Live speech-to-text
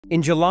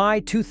In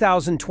July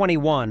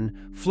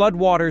 2021,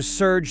 floodwaters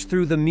surged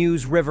through the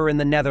Meuse River in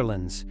the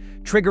Netherlands,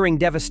 triggering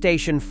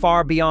devastation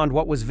far beyond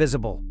what was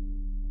visible.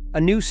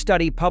 A new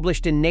study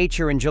published in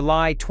Nature in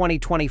July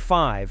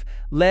 2025,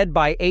 led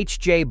by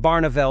H.J.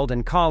 Barneveld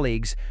and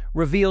colleagues,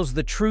 reveals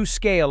the true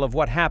scale of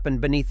what happened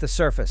beneath the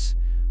surface.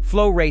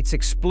 Flow rates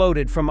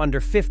exploded from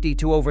under 50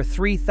 to over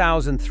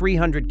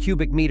 3,300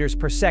 cubic meters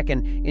per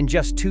second in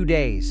just 2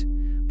 days.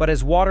 But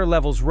as water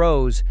levels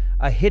rose,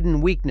 a hidden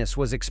weakness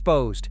was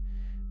exposed.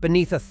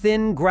 Beneath a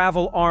thin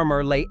gravel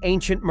armor lay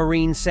ancient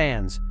marine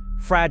sands,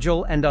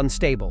 fragile and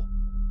unstable.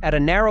 At a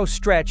narrow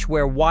stretch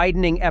where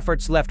widening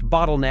efforts left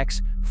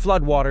bottlenecks,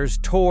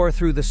 floodwaters tore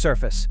through the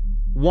surface.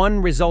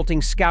 One resulting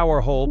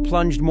scour hole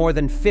plunged more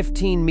than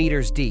 15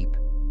 meters deep.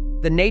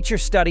 The Nature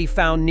study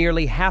found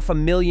nearly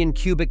 500,000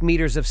 cubic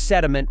meters of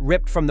sediment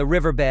ripped from the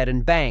riverbed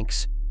and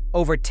banks,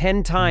 over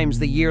 10 times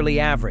the yearly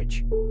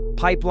average.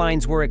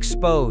 Pipelines were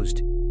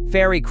exposed,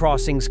 ferry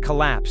crossings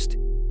collapsed,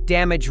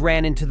 damage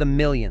ran into the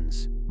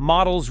millions.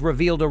 Models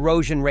revealed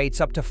erosion rates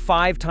up to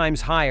 5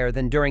 times higher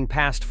than during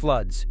past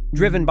floods,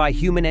 driven by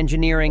human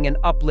engineering and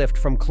uplift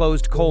from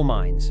closed coal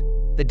mines.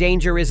 The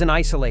danger isn't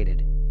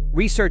isolated.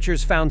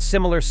 Researchers found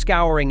similar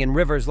scouring in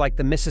rivers like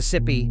the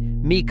Mississippi,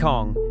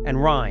 Mekong,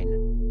 and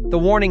Rhine. The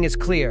warning is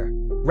clear.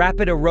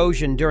 Rapid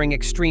erosion during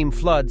extreme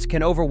floods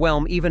can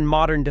overwhelm even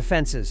modern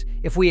defenses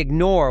if we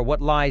ignore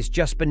what lies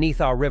just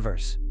beneath our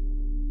rivers.